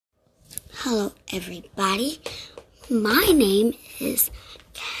Hello, everybody. My name is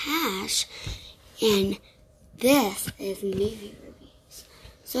Cash, and this is Movie Reviews.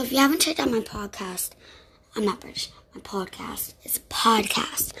 So if you haven't checked out my podcast, I'm not British. My podcast is a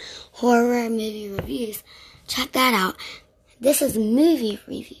podcast, Horror Movie Reviews. Check that out. This is Movie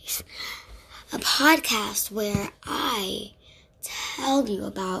Reviews, a podcast where I tell you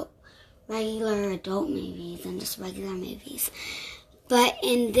about regular adult movies and just regular movies.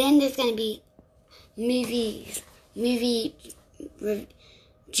 And then there's going to be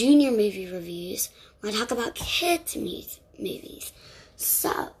junior movie reviews where I talk about kids' movies.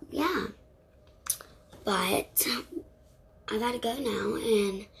 So, yeah. But I gotta go now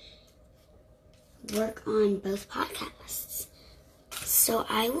and work on both podcasts. So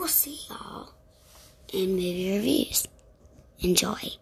I will see y'all in movie reviews. Enjoy.